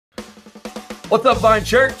What's up, Vine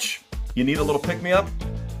Church? You need a little pick-me-up?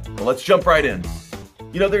 Well, let's jump right in.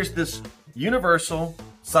 There's this universal,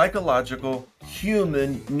 psychological,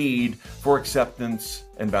 human need for acceptance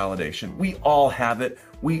and validation. We all have it.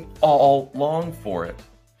 We all long for it.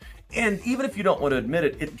 And even if you don't want to admit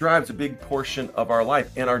it, it drives a big portion of our life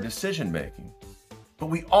and our decision-making. But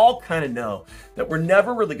we all kind of know that we're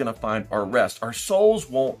never really going to find our rest. Our souls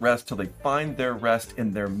won't rest till they find their rest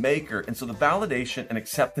in their maker. And so the validation and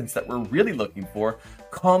acceptance that we're really looking for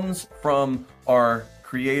comes from our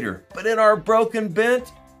Creator. But in our broken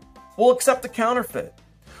bent, we'll accept the counterfeit.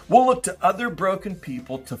 We'll look to other broken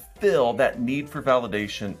people to fill that need for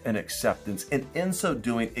validation and acceptance. And in so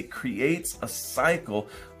doing, it creates a cycle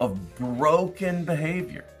of broken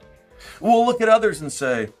behavior. We'll look at others and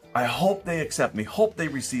say, I hope they accept me, hope they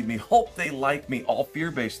receive me, hope they like me, all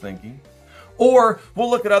fear-based thinking. Or we'll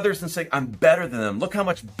look at others and say, I'm better than them. Look how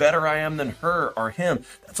much better I am than her or him.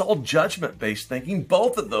 That's all judgment-based thinking.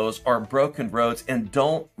 Both of those are broken roads and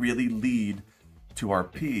don't really lead to our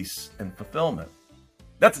peace and fulfillment.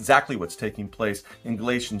 That's exactly what's taking place in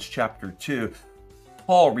Galatians chapter 2.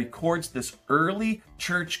 Paul records this early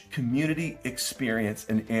church community experience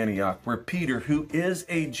in Antioch where Peter, who is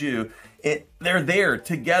a Jew, they're there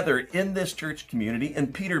together in this church community,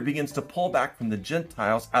 and Peter begins to pull back from the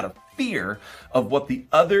Gentiles out of fear of what the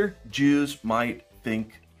other Jews might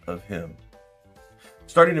think of him.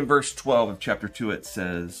 Starting in verse 12 of chapter 2, it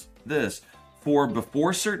says this, For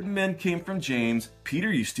before certain men came from James,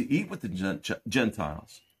 Peter used to eat with the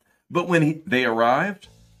Gentiles. But when they arrived,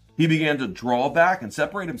 he began to draw back and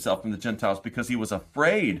separate himself from the Gentiles because he was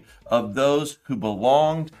afraid of those who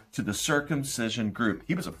belonged to the circumcision group.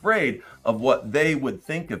 He was afraid of what they would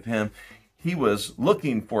think of him. He was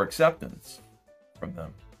looking for acceptance from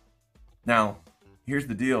them. Now, here's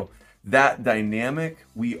the deal. That dynamic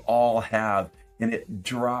we all have, and it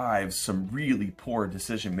drives some really poor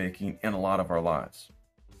decision-making in a lot of our lives.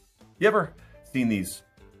 You ever seen these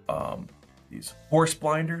horse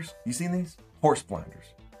blinders? You seen these? Horse blinders.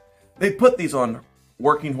 They put these on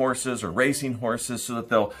working horses or racing horses so that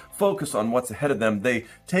they'll focus on what's ahead of them. They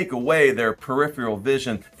take away their peripheral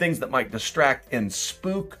vision, things that might distract and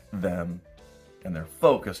spook them, and they're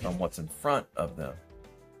focused on what's in front of them.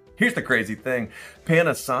 Here's the crazy thing.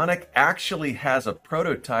 Panasonic actually has a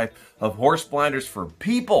prototype of horse blinders for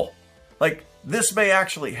people. Like, this may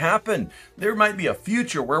actually happen. There might be a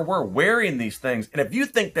future where we're wearing these things. And if you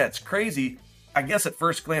think that's crazy, I guess at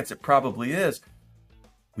first glance it probably is.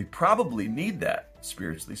 We probably need that,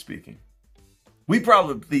 spiritually speaking. We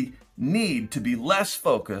probably need to be less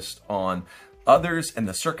focused on others and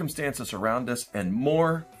the circumstances around us and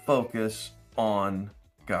more focus on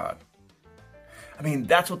God. I mean,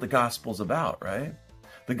 that's what the gospel's about, right?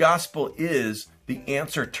 The gospel is the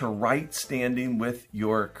answer to right standing with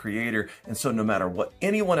your Creator. And so no matter what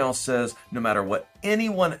anyone else says, no matter what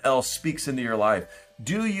anyone else speaks into your life,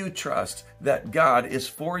 do you trust that God is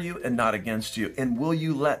for you and not against you? And will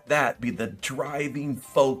you let that be the driving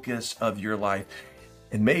focus of your life?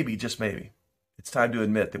 And maybe, just maybe, it's time to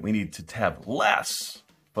admit that we need to have less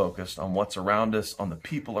focused on what's around us, on the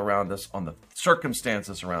people around us, on the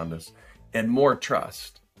circumstances around us, and more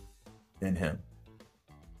trust in Him.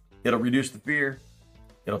 It'll reduce the fear.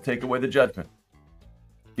 It'll take away the judgment.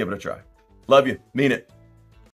 Give it a try. Love you. Mean it.